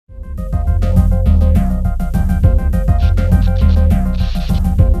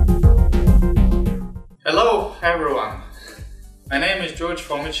Hi everyone, my name is I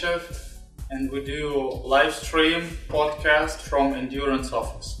Fomitchev and we do live stream podcast from Endurance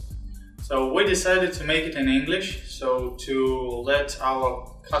office. So we decided to make it in English, so to let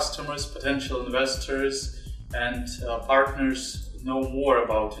our customers, potential investors and partners know more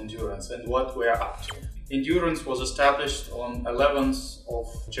about Endurance and what we are up to. Endurance was established on 11th of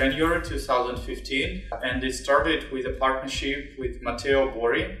January 2015 and it started with a partnership with Matteo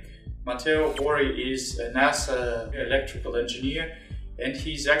Bori. Matteo Bori is a NASA electrical engineer and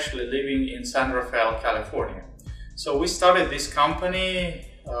he's actually living in San Rafael, California. So we started this company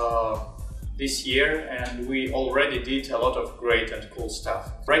this year and we already did a lot of great and cool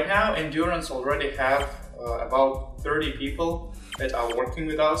stuff. Right now Endurance already have about 30 people that are working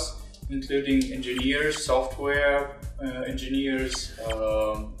with us, including engineers, software engineers,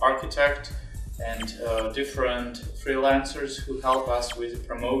 architect, and different freelancers who help us with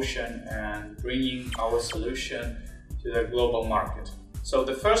promotion and bringing our solution to the global market. So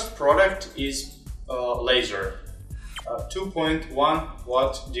the first product is laser, 2.1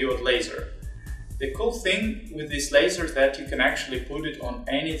 watt diode laser. The cool thing with this laser is that you can actually put it on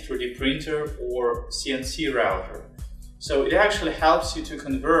any 3D printer or CNC router. So it actually helps you to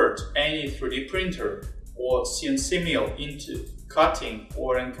convert any 3D printer or CNC mill into cutting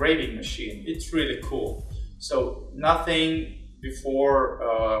or engraving machine. It's really cool. So nothing before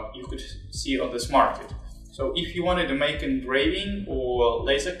you could see on this market. So if you wanted to make engraving or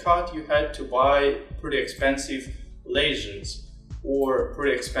laser cut, you had to buy pretty expensive lasers or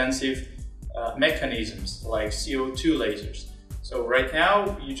pretty expensive mechanisms like CO2 lasers. So right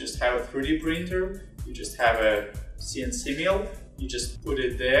now you just have a 3D printer, you just have a CNC mill, you just put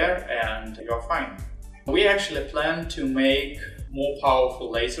it there and you're fine. We actually plan to make more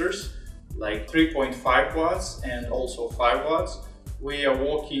powerful lasers like 3.5 watts and also 5 watts. We are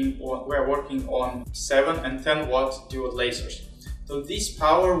working on 7 and 10 watt diode lasers. So this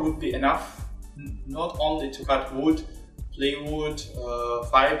power would be enough not only to cut wood, plywood,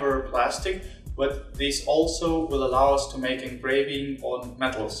 fiber, plastic, but this also will allow us to make engraving on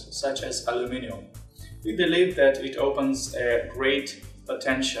metals such as aluminum. We believe that it opens a great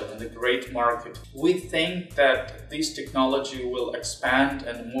potential and a great market. We think that this technology will expand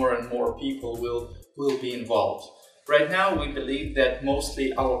and more people will be involved. Right now we believe that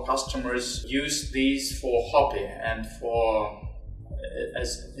mostly our customers use these for hobby and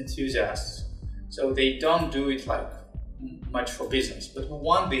as enthusiasts. So they don't do it like much for business, but we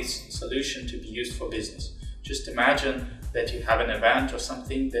want this solution to be used for business. Just imagine that you have an event or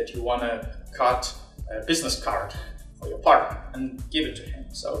something that you want to cut a business card for your partner and give it to him.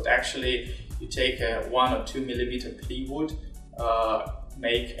 So actually you take a 1 or 2 millimeter plywood,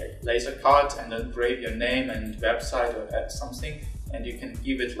 make a laser cut and then engrave your name and website or add something, and you can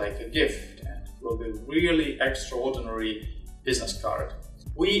give it like a gift and it will be a really extraordinary business card.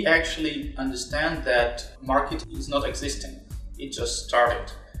 We actually understand that market is not existing, it just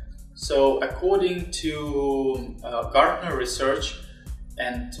started. So according to Gartner research,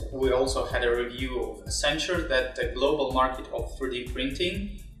 and we also had a review of Accenture, that the global market of 3D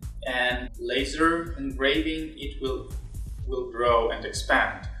printing and laser engraving, it will grow and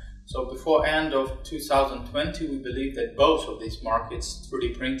expand. So before end of 2020, we believe that both of these markets,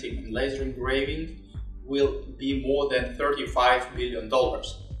 3D printing and laser engraving, will be more than $35 billion.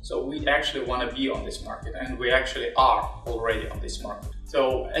 So we actually want to be on this market, and we actually are already on this market.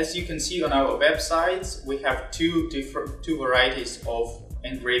 So as you can see on our websites, we have two varieties of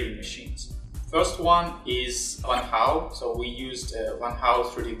engraving machines. First one is One How, so we used a One How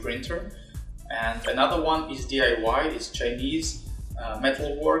 3D printer, and another one is DIY, it's Chinese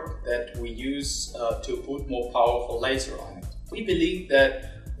metalwork that we use to put more powerful laser on it. We believe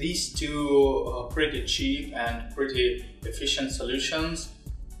that these two pretty cheap and pretty efficient solutions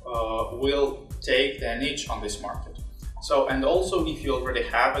will take their niche on this market. So, and also if you already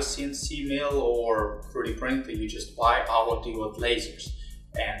have a CNC mill or 3D printer, you just buy our diode lasers.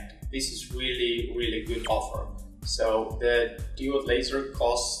 And this is really good offer. So the diode laser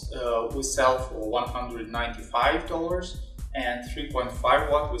costs, we sell for $195 and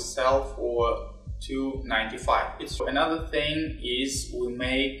 3.5 watt we sell for $295. It's another thing is we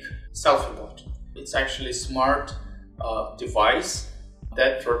make selfie bot. It's actually a smart device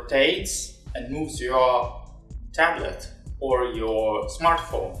that rotates and moves your tablet or your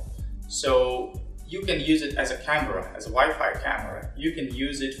smartphone. So you can use it as a camera, as a Wi-Fi camera. You can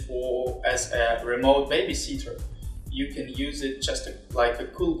use it as a remote babysitter. You can use it just like a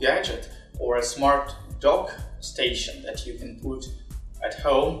cool gadget or a smart dock station that you can put at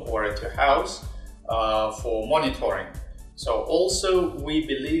home or at your house for monitoring. So also we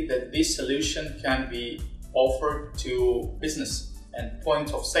believe that this solution can be offered to business and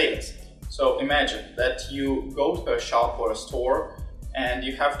point of sales. So imagine that you go to a shop or a store and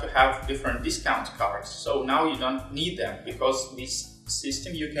you have to have different discount cards. So now you don't need them, because this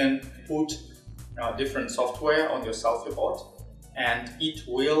system you can put different software on your selfie bot and it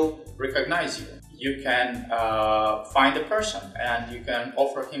will recognize you. You can find a person and you can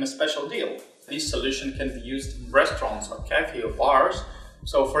offer him a special deal. This solution can be used in restaurants or cafe or bars.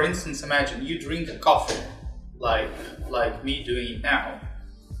 So for instance, imagine you drink a coffee like me doing it now.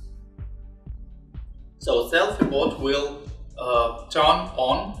 So selfie bot will turn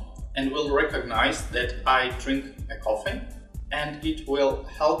on and will recognize that I drink a coffee, and it will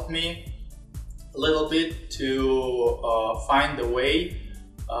help me a little bit to find the way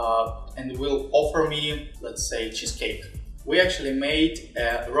and will offer me, let's say, cheesecake. We actually made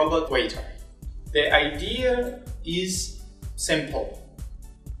a robot waiter. The idea is simple.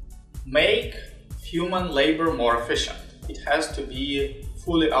 Make human labor more efficient. It has to be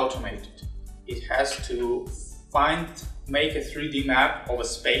fully automated. It has to make a 3D map of a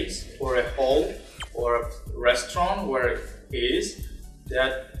space or a hall or a restaurant where it is,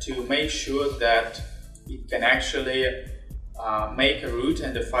 that to make sure that it can actually make a route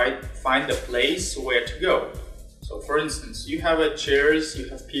and find a place where to go. So for instance, you have chairs, you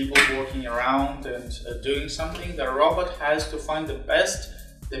have people walking around and doing something. The robot has to find the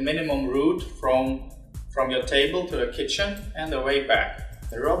minimum route from your table to the kitchen and the way back.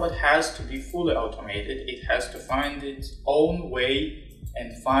 The robot has to be fully automated. It has to find its own way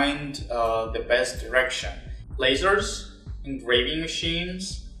and find the best direction. Lasers, engraving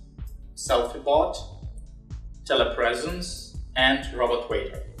machines, selfie bot, telepresence, and robot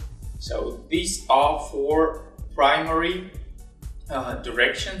waiter. So these are 4 primary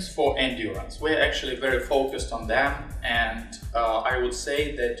directions for endurance. We're actually very focused on them, and I would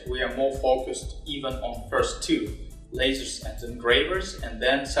say that we are more focused even on first 2. Lasers and engravers, and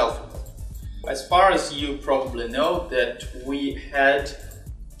then selfie bot. As far as you probably know, that we had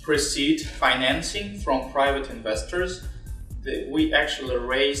pre-seed financing from private investors. We actually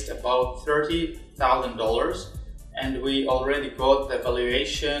raised about $30,000, and we already got the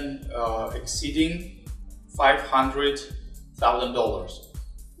valuation exceeding $500,000.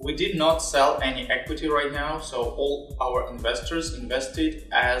 We did not sell any equity right now, so all our investors invested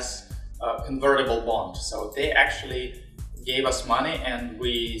as convertible bond. So they actually gave us money, and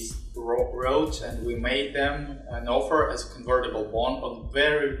we wrote and we made them an offer as a convertible bond on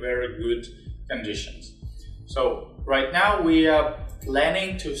very, very good conditions. So right now we are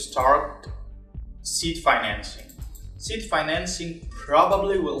planning to start seed financing. Seed financing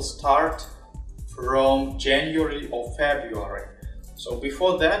probably will start from January or February. So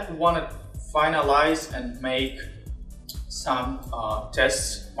before that, we want to finalize and make some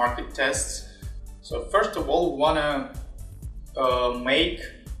tests, market tests. So first of all, we want to make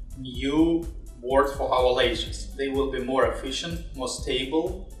new boards for our lasers. They will be more efficient, more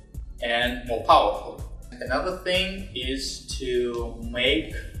stable, and more powerful. Another thing is to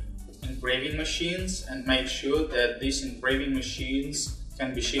make engraving machines and make sure that these engraving machines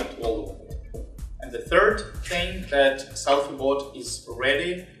can be shipped worldwide. And the third thing, that selfie bot is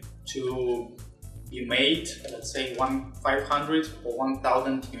ready to be made, let's say 500 or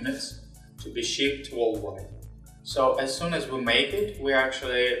 1000 units to be shipped worldwide. So as soon as we make it, we're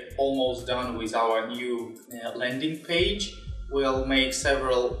actually almost done with our new landing page. We'll make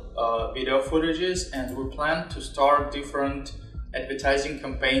several video footages, and we plan to start different advertising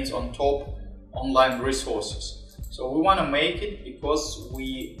campaigns on top online resources. So we want to make it because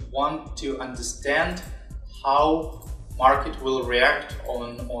we want to understand how market will react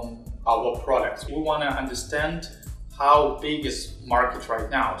on our products. We want to understand how big is market right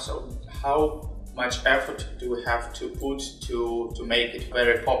now. So how much effort do we have to put to make it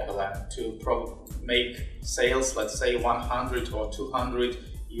very popular, to make sales, let's say 100 or 200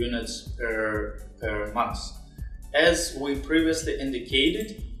 units per month. As we previously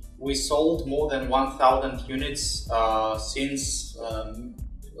indicated, we sold more than 1,000 units since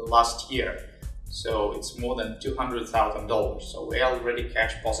last year. So it's more than $200,000. So we're already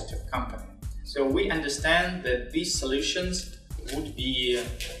cash positive company. So we understand that these solutions would be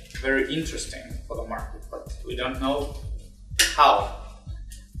very interesting for the market, but we don't know how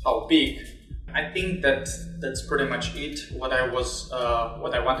big. I think that's pretty much it. What I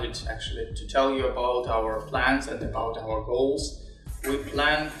wanted actually to tell you about our plans and about our goals. We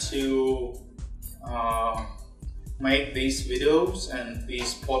plan to make these videos and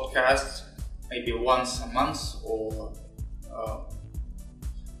these podcasts maybe once a month, or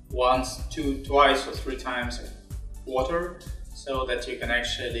twice or 3 times a quarter, so that you can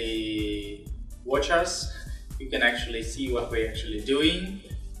actually watch us You can actually see what we're actually doing.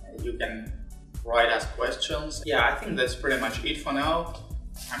 You can write us questions. Yeah, I think that's pretty much it for now.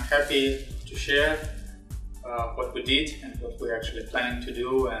 I'm happy to share what we did and what we're actually planning to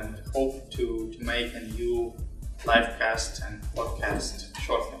do, and hope to make a new live cast and podcast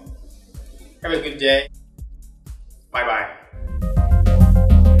shortly. Have a good day. Bye bye.